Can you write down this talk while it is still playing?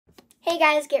Hey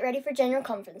guys, get ready for general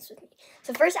conference with me.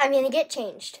 So first I'm going to get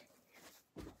changed.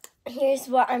 Here's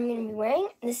what I'm going to be wearing.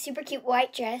 This super cute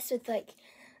white dress with like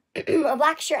a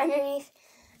black shirt underneath,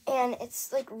 and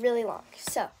it's like really long.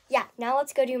 So yeah, now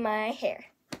let's go do my hair.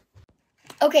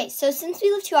 Okay, so since we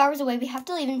live 2 hours away, we have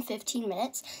to leave in 15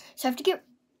 minutes. So I have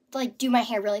to do my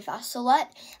hair really fast. So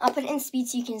I'll put it in speed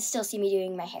so you can still see me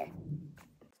doing my hair.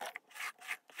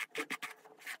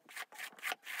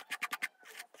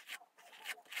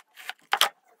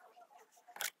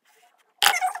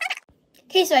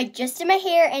 Okay, so I just did my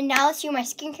hair, and now let's do my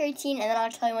skincare routine, and then I'll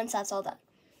tell you once that's all done.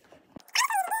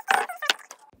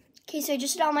 Okay, so I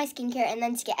just did all my skincare, and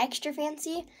then to get extra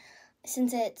fancy,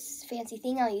 since it's a fancy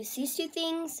thing, I'll use these two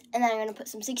things, and then I'm going to put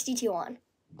some 62 on.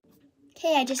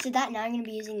 Okay, I just did that. Now I'm going to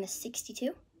be using the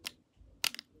 62.